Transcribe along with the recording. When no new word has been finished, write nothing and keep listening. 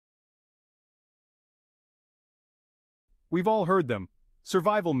We've all heard them.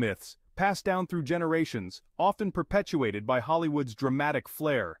 Survival myths, passed down through generations, often perpetuated by Hollywood's dramatic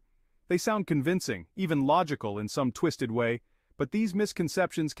flair. They sound convincing, even logical in some twisted way, but these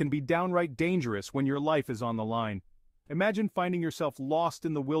misconceptions can be downright dangerous when your life is on the line. Imagine finding yourself lost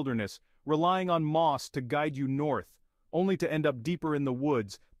in the wilderness, relying on moss to guide you north, only to end up deeper in the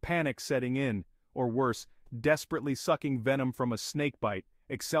woods, panic setting in, or worse, desperately sucking venom from a snakebite,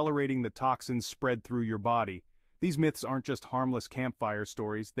 accelerating the toxins spread through your body. These myths aren't just harmless campfire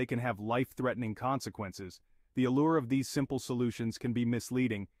stories, they can have life-threatening consequences. The allure of these simple solutions can be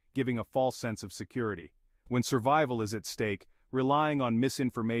misleading, giving a false sense of security. When survival is at stake, relying on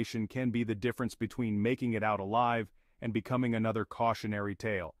misinformation can be the difference between making it out alive and becoming another cautionary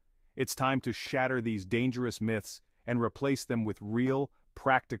tale. It's time to shatter these dangerous myths and replace them with real,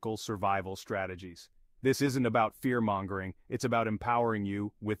 practical survival strategies. This isn't about fear-mongering, it's about empowering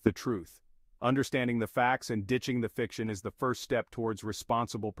you with the truth. Understanding the facts and ditching the fiction is the first step towards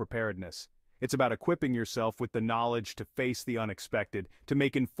responsible preparedness. It's about equipping yourself with the knowledge to face the unexpected, to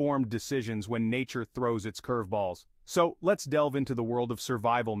make informed decisions when nature throws its curveballs. So, let's delve into the world of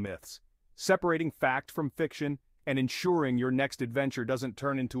survival myths, separating fact from fiction, and ensuring your next adventure doesn't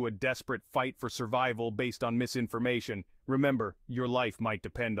turn into a desperate fight for survival based on misinformation. Remember, your life might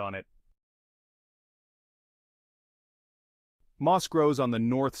depend on it. Moss grows on the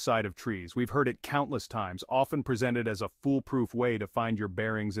north side of trees. We've heard it countless times, often presented as a foolproof way to find your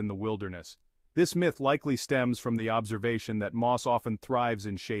bearings in the wilderness. This myth likely stems from the observation that moss often thrives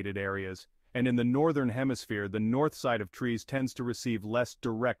in shaded areas, and in the northern hemisphere, the north side of trees tends to receive less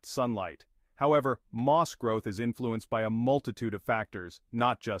direct sunlight. However, moss growth is influenced by a multitude of factors,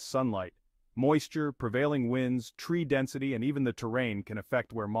 not just sunlight. Moisture, prevailing winds, tree density, and even the terrain can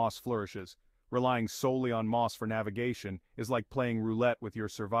affect where moss flourishes. Relying solely on moss for navigation is like playing roulette with your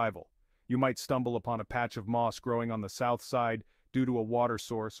survival. You might stumble upon a patch of moss growing on the south side due to a water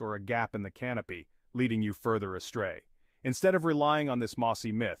source or a gap in the canopy, leading you further astray. Instead of relying on this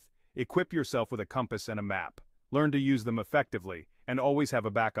mossy myth, equip yourself with a compass and a map. Learn to use them effectively, and always have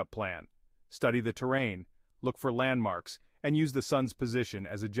a backup plan. Study the terrain, look for landmarks, and use the sun's position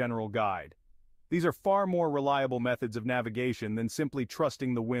as a general guide. These are far more reliable methods of navigation than simply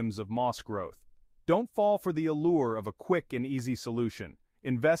trusting the whims of moss growth. Don't fall for the allure of a quick and easy solution.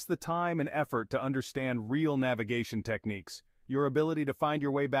 Invest the time and effort to understand real navigation techniques. Your ability to find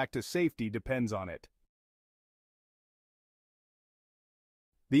your way back to safety depends on it.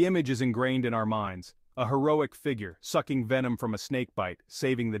 The image is ingrained in our minds, a heroic figure sucking venom from a snakebite,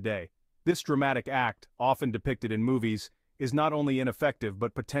 saving the day. This dramatic act, often depicted in movies, is not only ineffective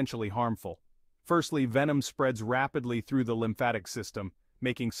but potentially harmful. Firstly, venom spreads rapidly through the lymphatic system,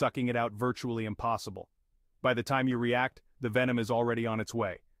 making sucking it out virtually impossible. By the time you react, the venom is already on its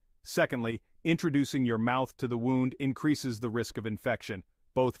way. Secondly, introducing your mouth to the wound increases the risk of infection,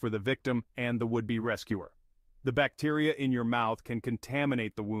 both for the victim and the would-be rescuer. The bacteria in your mouth can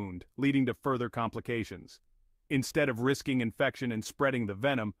contaminate the wound, leading to further complications. Instead of risking infection and spreading the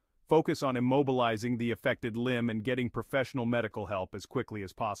venom, focus on immobilizing the affected limb and getting professional medical help as quickly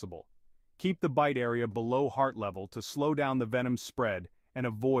as possible. Keep the bite area below heart level to slow down the venom's spread and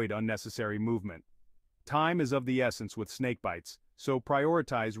avoid unnecessary movement. Time is of the essence with snake bites, so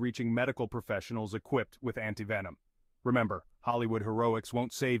prioritize reaching medical professionals equipped with antivenom. Remember, Hollywood heroics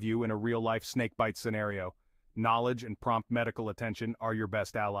won't save you in a real-life snakebite scenario. Knowledge and prompt medical attention are your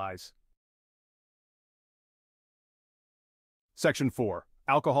best allies. Section 4.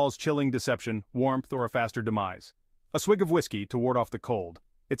 Alcohol's chilling deception, warmth, or a faster demise. A swig of whiskey to ward off the cold.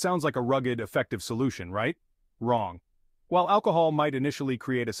 It sounds like a rugged, effective solution, right? Wrong. While alcohol might initially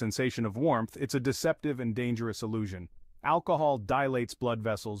create a sensation of warmth, it's a deceptive and dangerous illusion. Alcohol dilates blood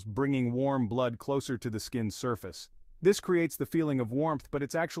vessels, bringing warm blood closer to the skin's surface. This creates the feeling of warmth, but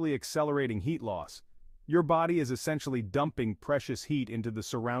it's actually accelerating heat loss. Your body is essentially dumping precious heat into the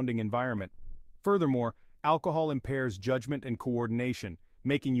surrounding environment. Furthermore, alcohol impairs judgment and coordination,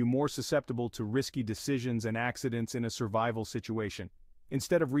 making you more susceptible to risky decisions and accidents in a survival situation.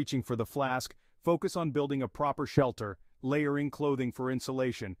 Instead of reaching for the flask, focus on building a proper shelter, layering clothing for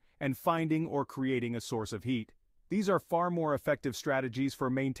insulation, and finding or creating a source of heat. These are far more effective strategies for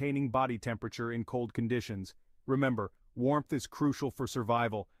maintaining body temperature in cold conditions. Remember, warmth is crucial for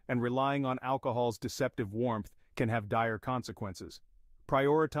survival, and relying on alcohol's deceptive warmth can have dire consequences.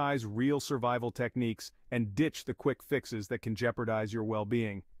 Prioritize real survival techniques and ditch the quick fixes that can jeopardize your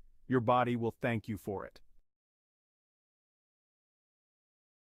well-being. Your body will thank you for it.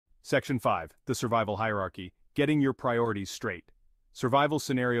 Section 5. The Survival Hierarchy. Getting your priorities straight. Survival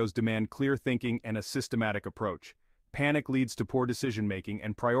scenarios demand clear thinking and a systematic approach. Panic leads to poor decision-making,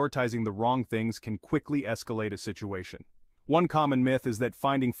 and prioritizing the wrong things can quickly escalate a situation. One common myth is that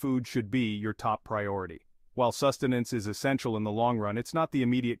finding food should be your top priority. While sustenance is essential in the long run, it's not the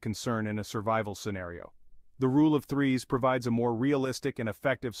immediate concern in a survival scenario. The rule of threes provides a more realistic and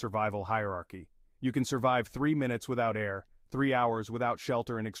effective survival hierarchy. You can survive 3 minutes without air, 3 hours without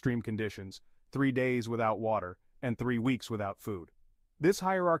shelter in extreme conditions, 3 days without water, and 3 weeks without food. This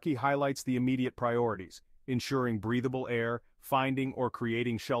hierarchy highlights the immediate priorities, ensuring breathable air, finding or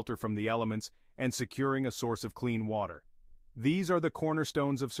creating shelter from the elements, and securing a source of clean water. These are the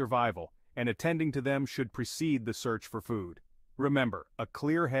cornerstones of survival, and attending to them should precede the search for food. Remember, a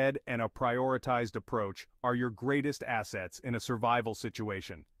clear head and a prioritized approach are your greatest assets in a survival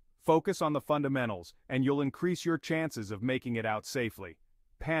situation. Focus on the fundamentals, and you'll increase your chances of making it out safely.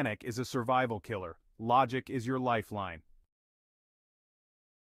 Panic is a survival killer. Logic is your lifeline.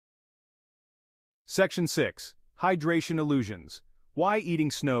 Section 6. Hydration Illusions. Why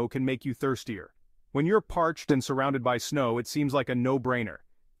eating snow can make you thirstier. When you're parched and surrounded by snow, it seems like a no-brainer.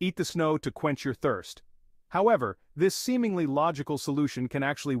 Eat the snow to quench your thirst. However, this seemingly logical solution can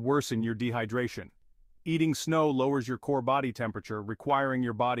actually worsen your dehydration. Eating snow lowers your core body temperature, requiring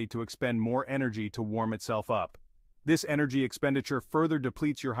your body to expend more energy to warm itself up. This energy expenditure further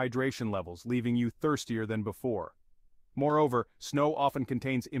depletes your hydration levels, leaving you thirstier than before. Moreover, snow often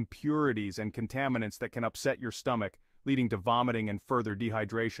contains impurities and contaminants that can upset your stomach, leading to vomiting and further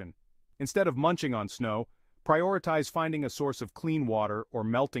dehydration. Instead of munching on snow, prioritize finding a source of clean water or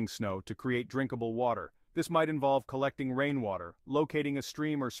melting snow to create drinkable water. This might involve collecting rainwater, locating a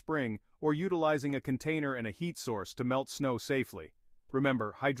stream or spring, or utilizing a container and a heat source to melt snow safely.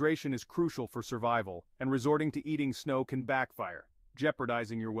 Remember, hydration is crucial for survival, and resorting to eating snow can backfire,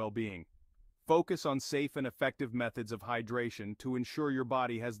 jeopardizing your well-being. Focus on safe and effective methods of hydration to ensure your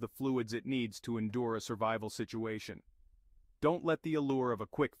body has the fluids it needs to endure a survival situation. Don't let the allure of a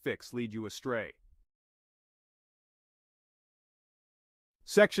quick fix lead you astray.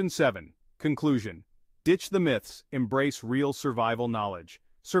 Section 7. Conclusion. Ditch the myths, embrace real survival knowledge.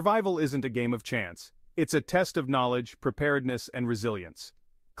 Survival isn't a game of chance. It's a test of knowledge, preparedness, and resilience.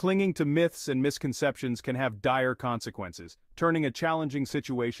 Clinging to myths and misconceptions can have dire consequences, turning a challenging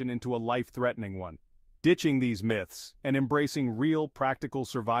situation into a life-threatening one. Ditching these myths and embracing real, practical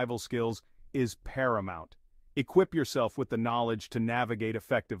survival skills is paramount. Equip yourself with the knowledge to navigate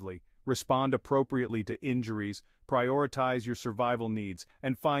effectively, respond appropriately to injuries, prioritize your survival needs,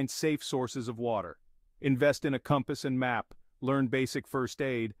 and find safe sources of water. Invest in a compass and map, learn basic first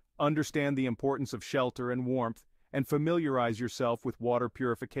aid, understand the importance of shelter and warmth, and familiarize yourself with water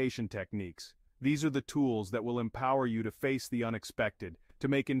purification techniques. These are the tools that will empower you to face the unexpected, to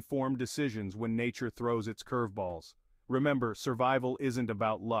make informed decisions when nature throws its curveballs. Remember, survival isn't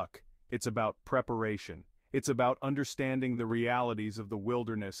about luck, it's about preparation. It's about understanding the realities of the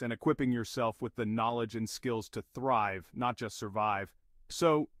wilderness and equipping yourself with the knowledge and skills to thrive, not just survive.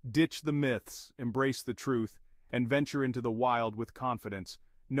 So, ditch the myths, embrace the truth, and venture into the wild with confidence,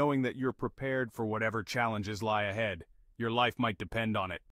 knowing that you're prepared for whatever challenges lie ahead. Your life might depend on it.